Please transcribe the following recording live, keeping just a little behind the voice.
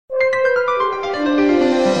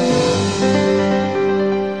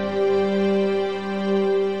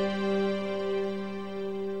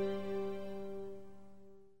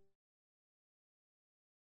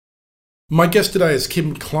My guest today is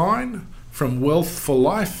Kim Klein from Wealth for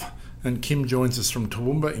Life, and Kim joins us from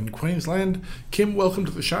Toowoomba in Queensland. Kim, welcome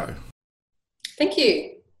to the show. Thank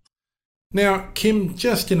you. Now, Kim,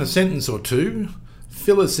 just in a sentence or two,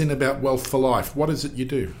 fill us in about Wealth for Life. What is it you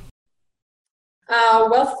do?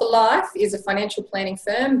 Wealth for Life is a financial planning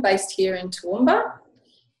firm based here in Toowoomba.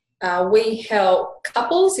 We help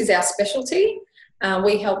couples, is our specialty.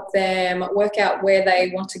 We help them work out where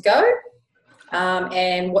they want to go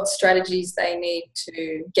and what strategies they need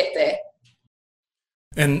to get there.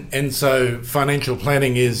 And so financial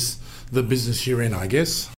planning is the business you're in, I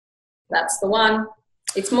guess? That's the one.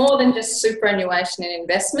 It's more than just superannuation and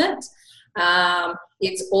investment.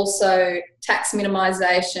 It's also tax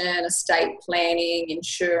minimisation, estate planning,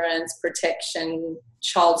 insurance, protection,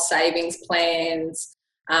 child savings plans,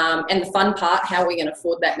 and the fun part, how are we going to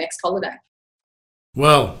afford that next holiday?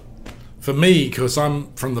 Well, for me, because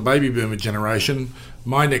I'm from the baby boomer generation,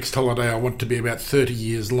 my next holiday I want to be about 30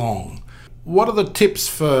 years long. What are the tips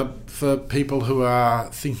for people who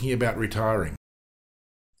are thinking about retiring?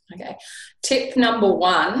 Okay. Tip number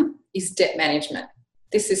one is debt management.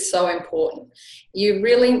 This is so important. You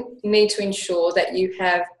really need to ensure that you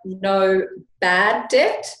have no bad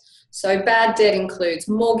debt. So bad debt includes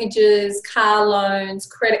mortgages, car loans,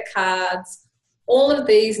 credit cards. All of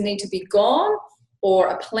these need to be gone, or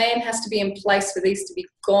a plan has to be in place for these to be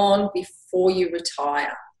gone before you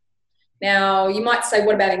retire. Now, you might say,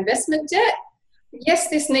 what about investment debt? Yes,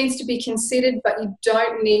 this needs to be considered, but you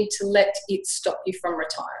don't need to let it stop you from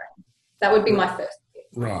retiring. That would be my first tip.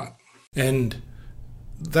 Right. And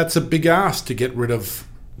that's a big ask to get rid of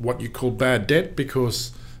what you call bad debt,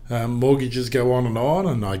 because mortgages go on,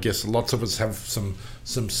 and I guess lots of us have some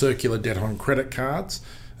circular debt on credit cards.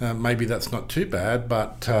 Maybe that's not too bad,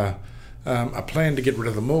 but a plan to get rid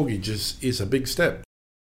of the mortgage is a big step.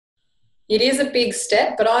 It is a big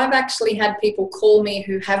step, but I've actually had people call me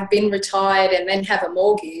who have been retired and then have a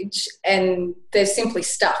mortgage, and they're simply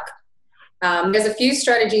stuck. There's a few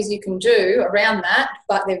strategies you can do around that,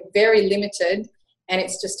 but they're very limited, and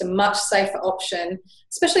it's just a much safer option,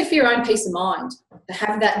 especially for your own peace of mind, to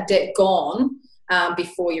have that debt gone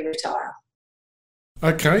before you retire.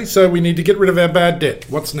 Okay, so we need to get rid of our bad debt.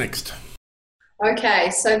 What's next? Okay,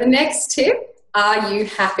 so the next tip, are you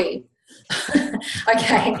happy?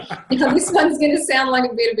 Okay, now this one's going to sound like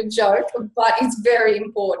a bit of a joke, but it's very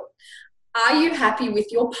important. Are you happy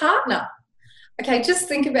with your partner? Okay, just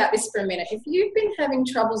think about this for a minute. If you've been having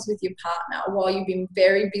troubles with your partner while you've been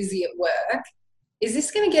very busy at work, is this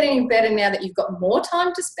going to get any better now that you've got more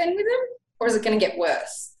time to spend with them, or is it going to get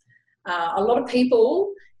worse? A lot of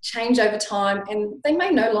people change over time and they may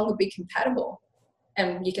no longer be compatible,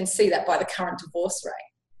 and you can see that by the current divorce rate.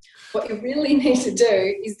 What you really need to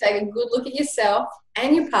do is take a good look at yourself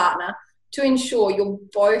and your partner to ensure you're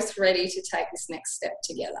both ready to take this next step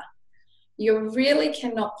together. You really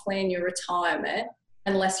cannot plan your retirement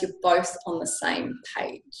unless you're both on the same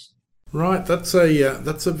page. Right, that's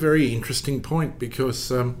a very interesting point, because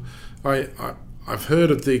I've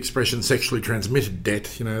heard of the expression sexually transmitted debt,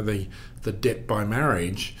 the debt by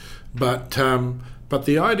marriage, but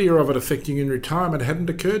the idea of it affecting you in retirement hadn't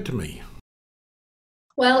occurred to me.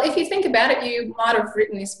 Well, if you think about it, you might have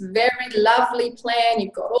written this very lovely plan.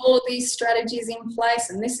 You've got all of these strategies in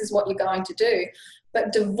place, and this is what you're going to do.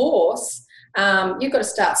 But divorce, you've got to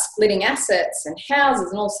start splitting assets and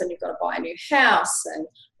houses, and all of a sudden you've got to buy a new house,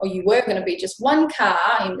 or you were going to be just one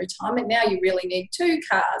car in retirement. Now you really need two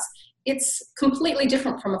cars. It's completely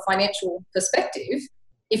different from a financial perspective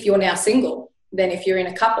if you're now single than if you're in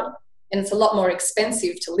a couple. And it's a lot more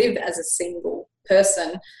expensive to live as a single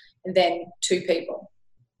person than two people.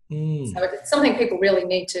 So it's something people really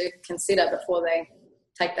need to consider before they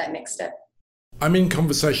take that next step. I'm in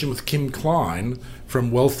conversation with Kim Klein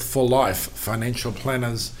from Wealth for Life, financial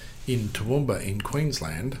planners in Toowoomba in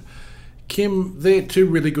Queensland. Kim, they're two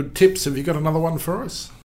really good tips. Have you got another one for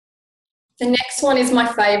us? The next one is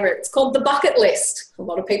my favourite. It's called the bucket list. A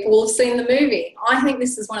lot of people will have seen the movie. I think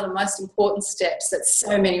this is one of the most important steps that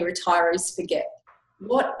so many retirees forget.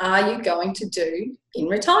 What are you going to do in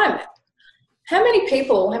retirement? How many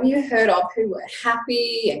people have you heard of who were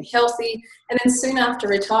happy and healthy, and then soon after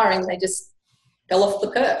retiring, they just fell off the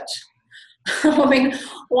perch? I mean,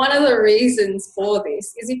 one of the reasons for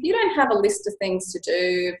this is if you don't have a list of things to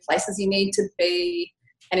do, places you need to be,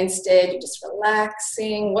 and instead you're just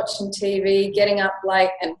relaxing, watching TV, getting up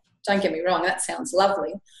late, and don't get me wrong, that sounds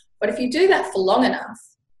lovely. But if you do that for long enough,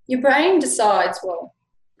 your brain decides, well,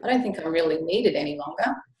 I don't think I really need it any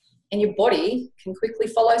longer, and your body can quickly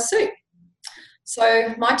follow suit.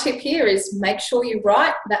 So my tip here is make sure you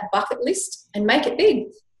write that bucket list and make it big.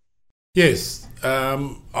 Yes,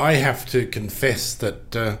 I have to confess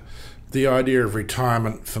that the idea of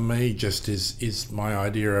retirement for me just is my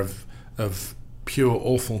idea of pure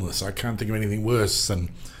awfulness. I can't think of anything worse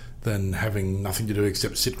than having nothing to do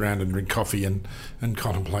except sit around and drink coffee and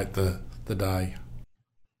contemplate the day.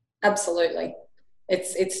 Absolutely.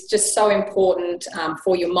 It's just so important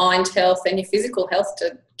for your mind health and your physical health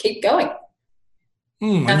to keep going. I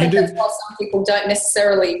And you think that's do, why some people don't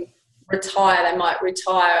necessarily retire. They might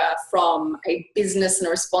retire from a business and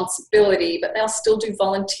a responsibility, but they'll still do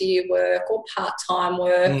volunteer work or part-time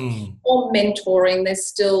work or mentoring. There's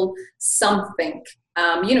still something.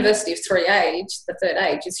 University of the third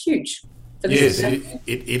age, is huge for this. yes,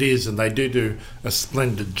 it is, and they do a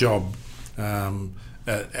splendid job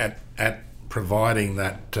at providing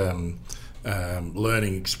that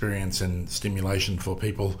learning experience and stimulation for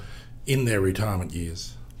people in their retirement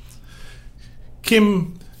years.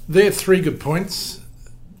 Kim, there are 3 good points.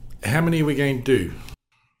 How many are we going to do?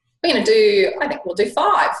 We're going to do, I think we'll do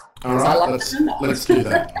 5. All right, let's do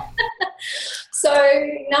that. So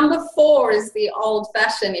number 4 is the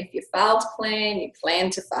old-fashioned, if you fail to plan, you plan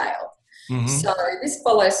to fail. Mm-hmm. So this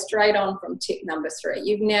follows straight on from tip number 3.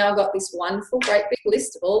 You've now got this wonderful, great big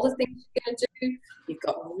list of all the things you're going to do. You've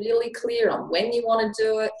got really clear on when you want to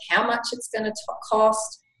do it, how much it's going to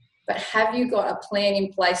cost, but have you got a plan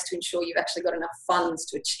in place to ensure you've actually got enough funds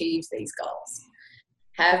to achieve these goals?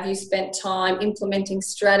 Have you spent time implementing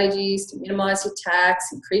strategies to minimise your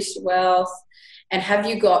tax, increase your wealth? And have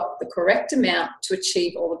you got the correct amount to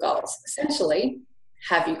achieve all the goals? Essentially,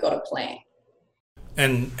 have you got a plan?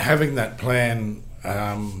 And having that plan,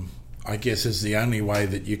 I guess, is the only way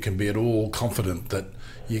that you can be at all confident that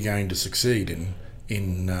you're going to succeed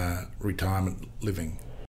in retirement living.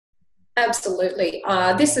 Absolutely.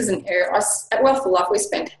 This is an area, at Wealth for Life, we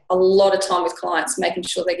spend a lot of time with clients making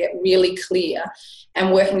sure they get really clear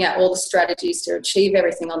and working out all the strategies to achieve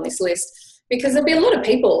everything on this list. Because there'll be a lot of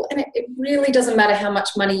people, and it really doesn't matter how much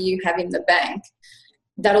money you have in the bank,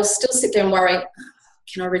 that'll still sit there and worry,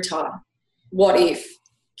 can I retire? What if?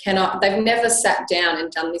 They've never sat down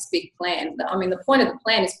and done this big plan. I mean, the point of the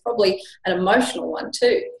plan is probably an emotional one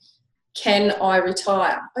too. Can I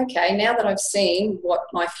retire? Okay, now that I've seen what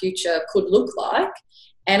my future could look like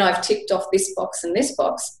and I've ticked off this box and this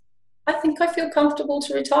box, I think I feel comfortable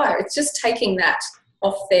to retire. It's just taking that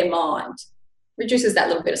off their mind. Reduces that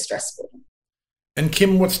little bit of stress for them. And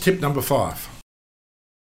Kim, what's tip number 5?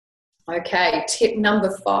 Okay, tip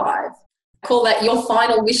number 5. Call that your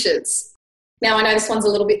final wishes. Now, I know this one's a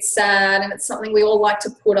little bit sad and it's something we all like to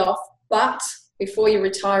put off, but before you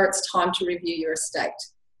retire, it's time to review your estate.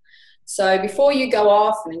 So before you go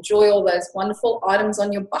off and enjoy all those wonderful items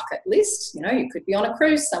on your bucket list, you could be on a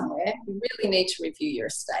cruise somewhere, you really need to review your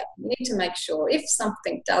estate. You need to make sure if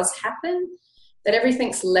something does happen, that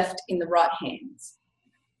everything's left in the right hands.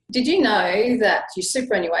 Did you know that your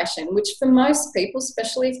superannuation, which for most people,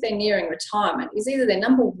 especially if they're nearing retirement, is either their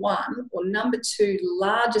number 1 or number 2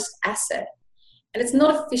 largest asset, and it's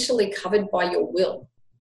not officially covered by your will?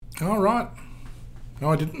 All right.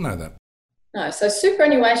 No, I didn't know that. No, so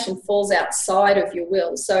superannuation falls outside of your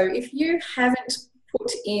will. So if you haven't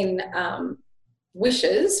put in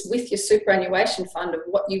wishes with your superannuation fund of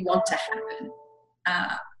what you want to happen,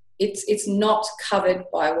 it's not covered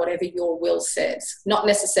by whatever your will says. Not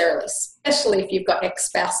necessarily, especially if you've got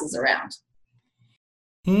ex-spouses around.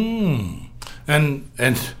 And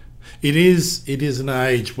it is an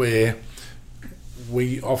age where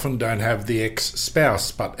we often don't have the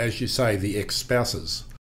ex-spouse, but as you say, the ex-spouses.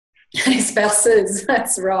 Spouses,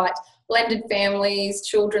 that's right. Blended families,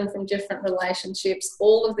 children from different relationships,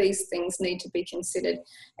 all of these things need to be considered.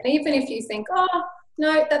 And even if you think, oh,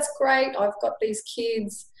 no, that's great, I've got these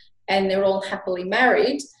kids and they're all happily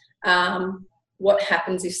married, what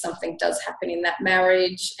happens if something does happen in that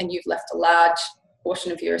marriage and you've left a large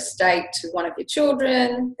portion of your estate to one of your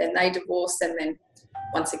children, then they divorce, and then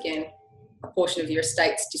once again, a portion of your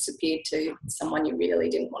estate's disappeared to someone you really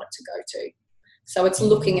didn't want it to go to. So it's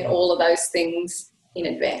looking at all of those things in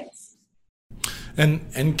advance.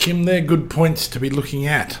 And Kim, they're good points to be looking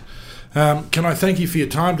at. Can I thank you for your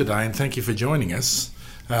time today and thank you for joining us.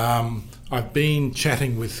 I've been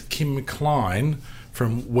chatting with Kim Klein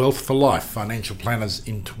from Wealth for Life, Financial Planners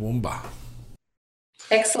in Toowoomba.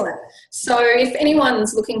 Excellent. So if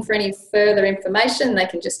anyone's looking for any further information, they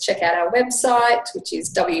can just check out our website, which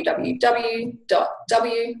is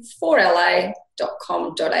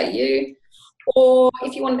www.w4la.com.au. Or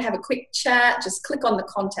if you wanted to have a quick chat, just click on the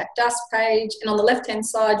Contact Us page, and on the left-hand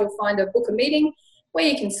side, you'll find a book a meeting where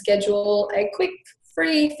you can schedule a quick,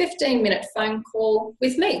 free 15-minute phone call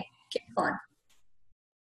with me, Kim Klein.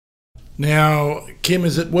 Now, Kim,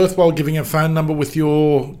 is it worthwhile giving a phone number with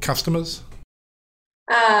your customers?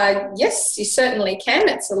 Yes, you certainly can.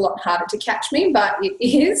 It's a lot harder to catch me, but it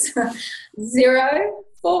is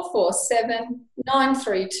 0447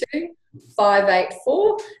 932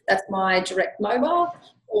 584. That's my direct mobile.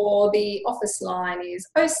 Or the office line is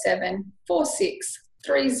 0746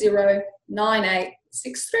 30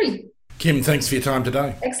 9863. Kim, thanks for your time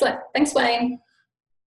today. Excellent. Thanks, Wayne.